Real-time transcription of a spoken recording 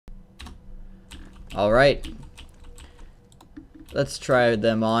Alright. Let's try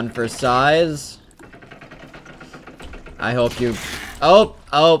them on for size. I hope you... Oh!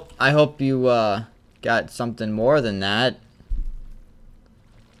 I hope you, got something more than that.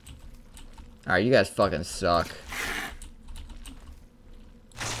 Alright, you guys fucking suck.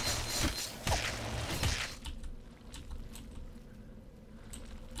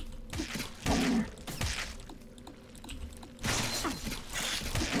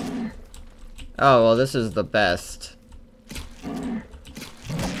 Oh, well, this is the best.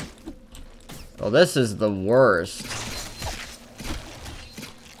 Well, this is the worst.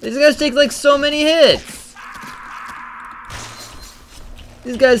 These guys take, like, so many hits!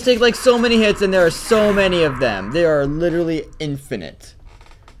 These guys take, like, so many hits, and there are so many of them. They are literally infinite.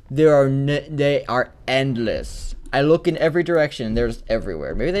 They are endless. I look in every direction, they're just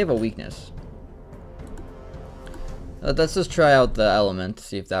everywhere. Maybe they have a weakness. Let's just try out the element,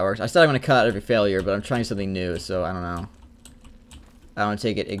 see if that works. I said I'm going to cut out every failure, but I'm trying something new, so I don't know. I don't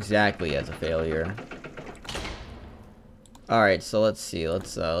take it exactly as a failure. Alright, so let's see.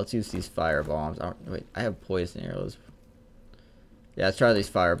 Let's use these fire bombs. Wait, I have poison arrows. Yeah, let's try these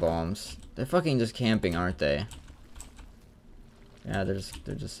fire bombs. They're fucking just camping, aren't they? Yeah, they're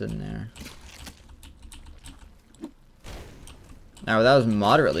just sitting there. Now, that was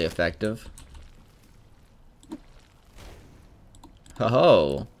moderately effective.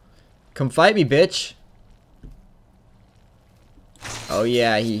 Ho-ho. Come fight me, bitch. Oh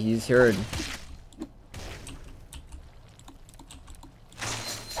yeah, he's heard.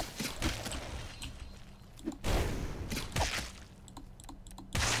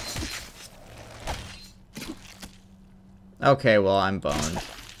 Okay, well, I'm boned.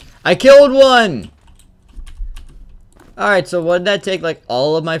 I killed one! Alright, so what did that take? Like,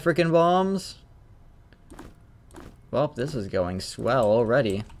 all of my freaking bombs? Well, this is going swell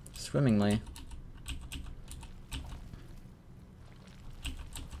already. Swimmingly.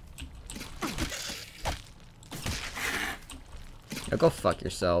 Now go fuck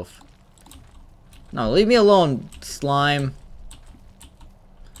yourself. No, leave me alone, slime.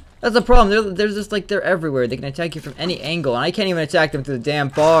 That's the problem. They're just like, they're everywhere. They can attack you from any angle, and I can't even attack them through the damn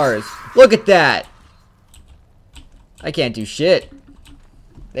bars. Look at that! I can't do shit.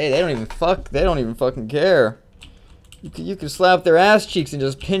 They don't even fucking care. You can slap their ass cheeks and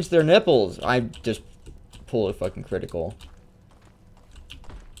just pinch their nipples. I just pulled a fucking critical.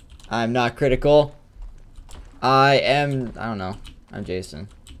 I'm not critical. I don't know. I'm Jason.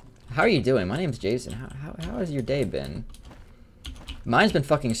 How are you doing? My name's Jason. How has your day been? Mine's been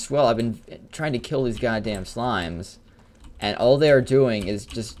fucking swell. I've been trying to kill these goddamn slimes, and all they are doing is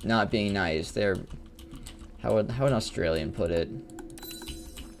just not being nice. They're... How would an Australian put it?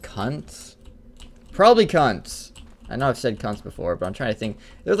 Cunts? Probably cunts. I know I've said cunts before, but I'm trying to think.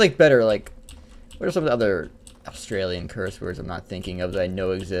 There's like better, like... What are some of the other Australian curse words I'm not thinking of that I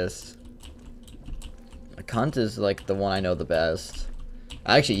know exist? A cunt is like the one I know the best.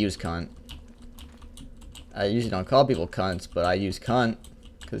 I actually use cunt. I usually don't call people cunts, but I use cunt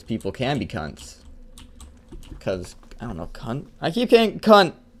because people can be cunts. Because, I don't know, cunt? I keep saying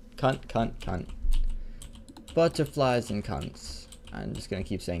cunt. Cunt. Butterflies and cunts. I'm just gonna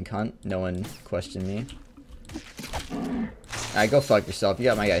keep saying cunt. No one question me. Alright, go fuck yourself. You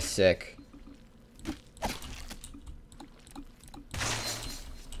got my guy sick.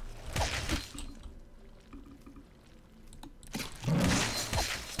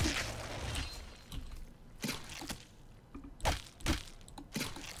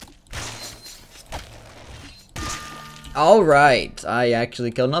 Alright, I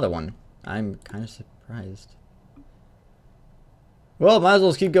actually killed another one. I'm kind of surprised. Well, might as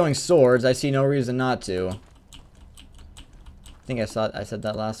well keep going swords. I see no reason not to. I think I said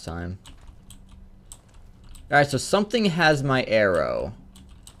that last time. Alright, so something has my arrow.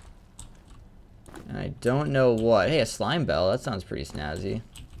 And I don't know what. Hey, a slime bell. That sounds pretty snazzy.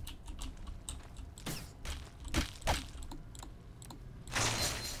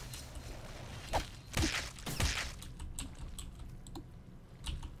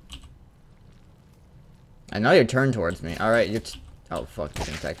 I know you're turned towards me. Alright, you're... Oh, fuck. You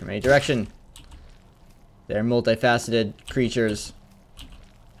can attack from any direction. They're multifaceted creatures.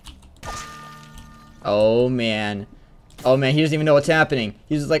 Oh, man. Oh, man. He doesn't even know what's happening.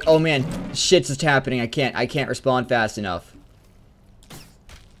 He's just like, oh, man. Shit's just happening. I can't respond fast enough.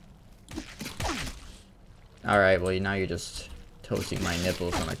 Alright, well, now you're just toasting my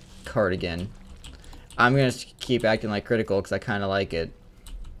nipples on a cardigan. I'm gonna keep acting like critical because I kind of like it.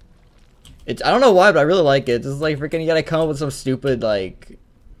 I don't know why, but I really like it. It's just like freaking, you gotta come up with some stupid, like...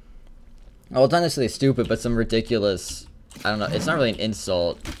 Well, it's not necessarily stupid, but some ridiculous... I don't know. It's not really an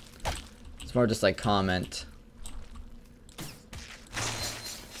insult. It's It's more just like comment.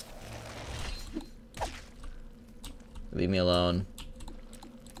 Leave me alone.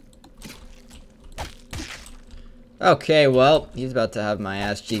 Okay, well, he's about to have my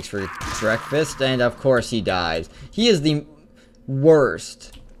ass cheeks for breakfast, and of course he dies. He is the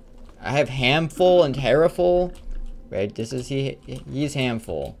worst. I have Hamful and Harrowful. Right, this is he's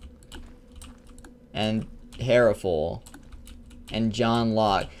Hamful. And Harrowful. And John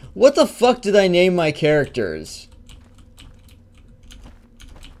Locke. What the fuck did I name my characters?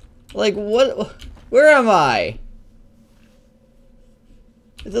 Like, what? Where am I?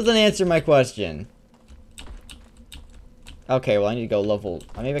 It doesn't answer my question. Okay, well, I need to go level...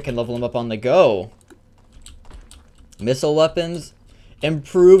 Maybe I can level him up on the go. Missile weapons.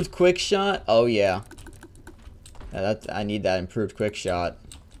 Improved quick shot. Oh, yeah. I need that improved quick shot.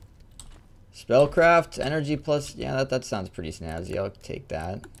 Spellcraft. Energy plus... Yeah, that sounds pretty snazzy. I'll take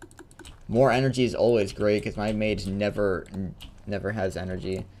that. More energy is always great, because my mage never has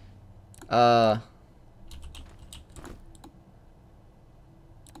energy. Alright,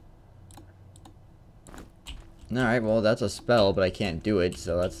 well, that's a spell, but I can't do it,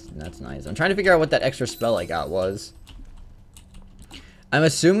 so that's nice. I'm trying to figure out what that extra spell I got was. I'm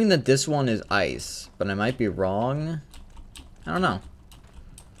assuming that this one is ice, but I might be wrong. I don't know.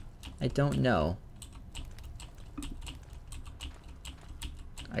 I don't know.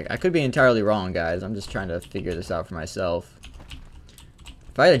 I could be entirely wrong, guys. I'm just trying to figure this out for myself.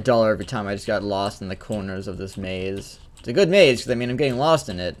 If I had $1 every time I just got lost in the corners of this maze. It's a good maze, because, I mean, I'm getting lost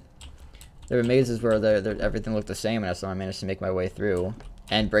in it. There were mazes where everything looked the same, and so I managed to make my way through.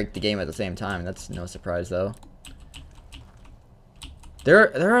 And break the game at the same time. That's no surprise, though.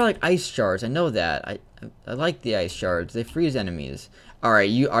 There are, like, ice shards. I know that. I like the ice shards. They freeze enemies. Alright,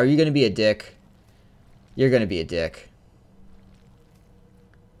 are you gonna be a dick? You're gonna be a dick.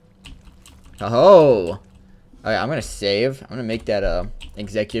 Oh-ho! Alright, I'm gonna save. I'm gonna make that,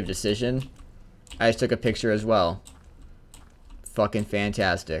 executive decision. I just took a picture as well. Fucking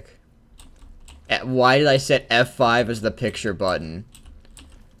fantastic. Why did I set F5 as the picture button?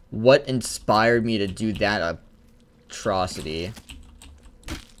 What inspired me to do that atrocity?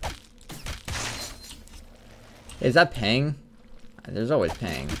 Is that Pang? There's always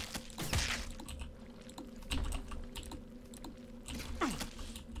Pang.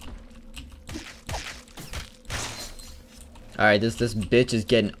 Alright, this bitch is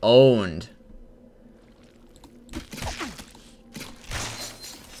getting owned.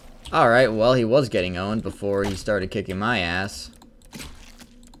 Alright, well, he was getting owned before he started kicking my ass.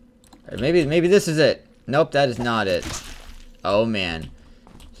 Maybe this is it. Nope, that is not it. Oh, man.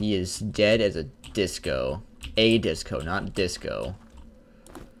 He is dead as a disco. A disco, not disco.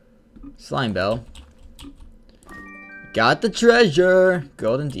 Slime Bell. Got the treasure!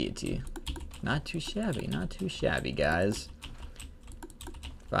 Golden Deity. Not too shabby, guys.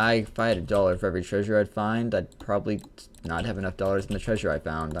 If I had $1 for every treasure I'd find, I'd probably not have enough dollars in the treasure I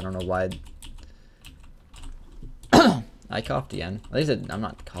found. I don't know why. I coughed again. At least I'm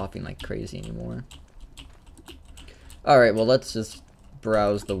not coughing like crazy anymore. Alright, well, let's just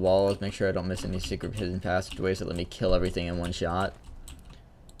browse the walls, make sure I don't miss any secret hidden passageways that let me kill everything in one shot.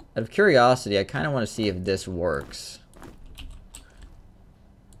 Out of curiosity, I kind of want to see if this works.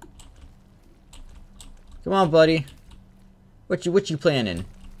 Come on, buddy. What you planning?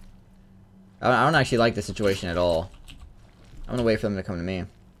 I don't actually like the situation at all. I'm gonna wait for them to come to me.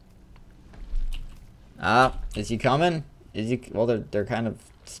 Ah, is he coming? Is he? Well, they're kind of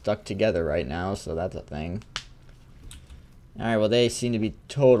stuck together right now, so that's a thing. Alright, well, they seem to be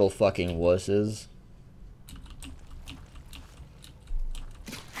total fucking wusses.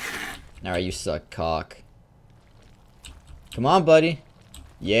 Alright, you suck cock. Come on, buddy.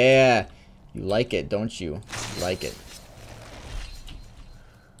 Yeah. You like it, don't you? You like it.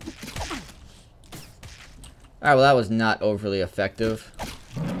 Alright, well, that was not overly effective.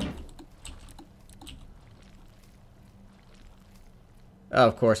 Oh,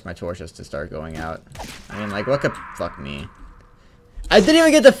 of course my torch has to start going out. I mean, like, what could... Fuck me. I didn't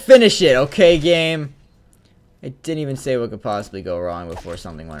even get to finish it, okay, game? I didn't even say what could possibly go wrong before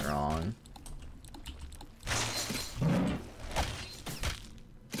something went wrong.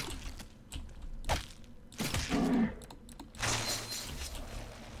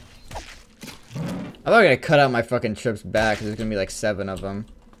 I'm not gonna cut out my fucking trips back, because there's gonna be like 7 of them.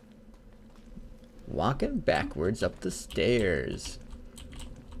 Walking backwards up the stairs.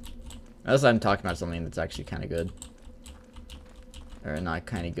 Unless I'm talking about something that's actually kind of good. Or not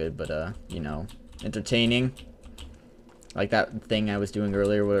kind of good, but, you know, entertaining. Like that thing I was doing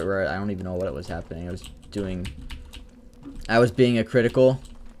earlier where I don't even know what it was happening. I was being a critical.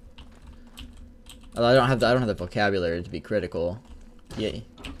 Although I don't have the vocabulary to be critical. Yeah,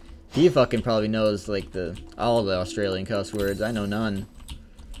 he fucking probably knows like all the Australian cuss words. I know none.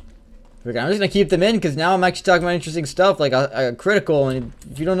 I'm just gonna keep them in because now I'm actually talking about interesting stuff like critical. And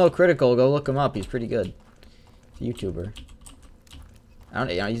if you don't know critical, go look him up. He's pretty good. He's a YouTuber.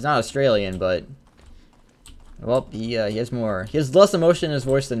 He's not Australian, but well, he has more. He has less emotion in his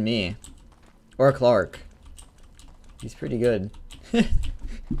voice than me, or Clark. He's pretty good.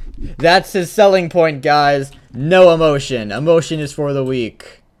 That's his selling point, guys. No emotion. Emotion is for the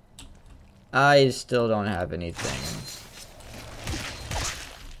weak. I still don't have anything.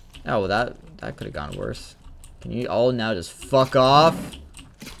 Oh, well, that could have gone worse. Can you all now just fuck off?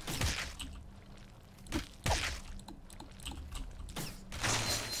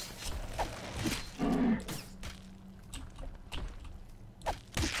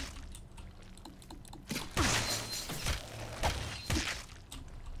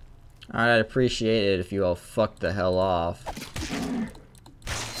 I'd appreciate it if you all fucked the hell off.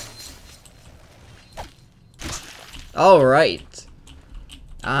 Alright.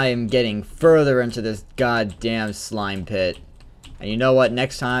 I am getting further into this goddamn slime pit. And you know what?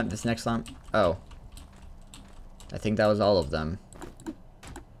 Next time, this next slime... Oh. I think that was all of them.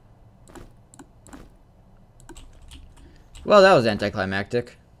 Well, that was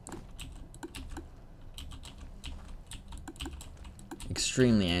anticlimactic.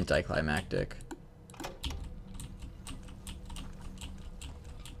 Extremely anticlimactic.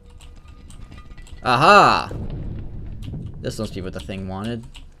 Aha! This must be what the thing wanted.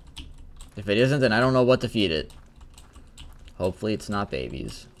 If it isn't, then I don't know what to feed it. Hopefully it's not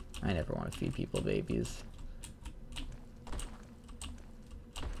babies. I never want to feed people babies.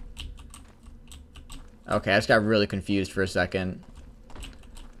 Okay, I just got really confused for a second.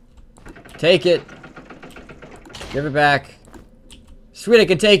 Take it! Give it back. Sweet, I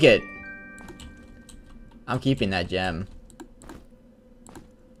can take it! I'm keeping that gem.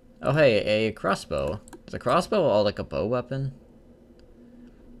 Oh hey, a crossbow. Is a crossbow all like a bow weapon?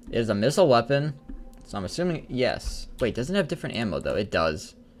 It is a missile weapon. So I'm assuming, yes. Wait, doesn't it have different ammo though? It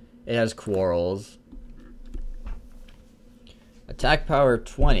does. It has quarrels. Attack power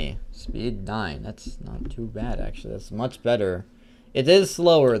 20. Speed 9. That's not too bad actually. That's much better. It is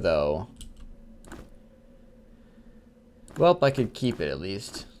slower though. Well, I could keep it at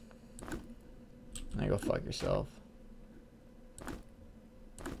least. Now go fuck yourself.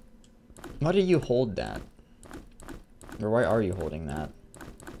 Why do you hold that? Or why are you holding that?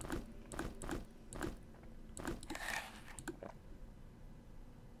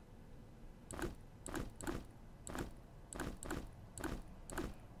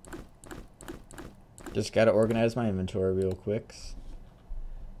 Just gotta organize my inventory real quick.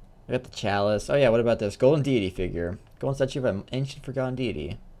 I got the chalice. Oh yeah, what about this? Golden deity figure. Golden statue of an ancient forgotten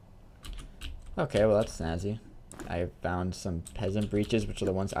deity. Okay, well that's snazzy. I found some peasant breeches, which are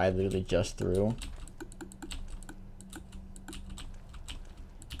the ones I literally just threw.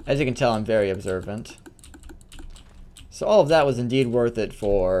 As you can tell, I'm very observant. So all of that was indeed worth it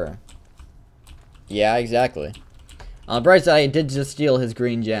for... Yeah, exactly. On the bright side, I did just steal his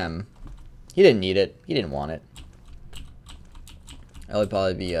green gem. He didn't need it. He didn't want it. I'll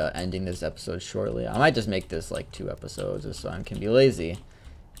probably be ending this episode shortly. I might just make this like 2 episodes just so I can be lazy.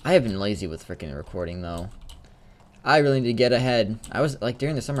 I have been lazy with freaking recording though. I really need to get ahead. I was like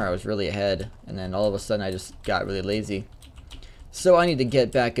during the summer I was really ahead, and then all of a sudden I just got really lazy. So I need to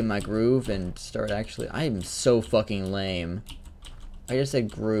get back in my groove and start actually. I am so fucking lame. I just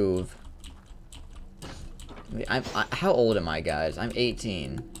said groove. How old am I, guys? I'm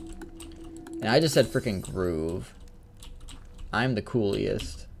 18. And I just said freaking groove. I'm the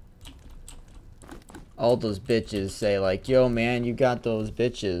coolest. All those bitches say like, yo man, you got those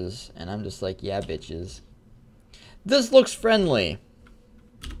bitches. And I'm just like, yeah, bitches. This looks friendly.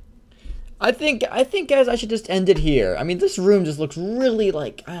 I think guys, I should just end it here. I mean, this room just looks really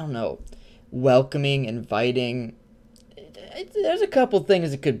like, I don't know, welcoming, inviting. There's a couple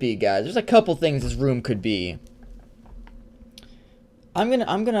things it could be, guys. There's a couple things this room could be. I'm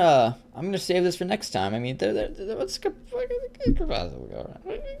gonna save this for next time. I mean, let's go.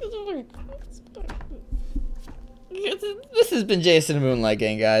 This has been Jason of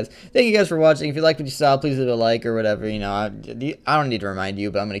MoonLightGang, guys. Thank you guys for watching. If you liked what you saw, please leave a like or whatever. You know, I don't need to remind you,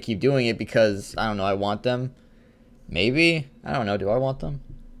 but I'm gonna keep doing it because I don't know. I want them. Maybe, I don't know. Do I want them?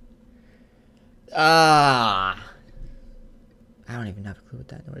 I don't even have a clue what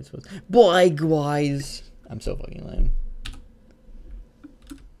that noise was. Boy, guys, I'm so fucking lame.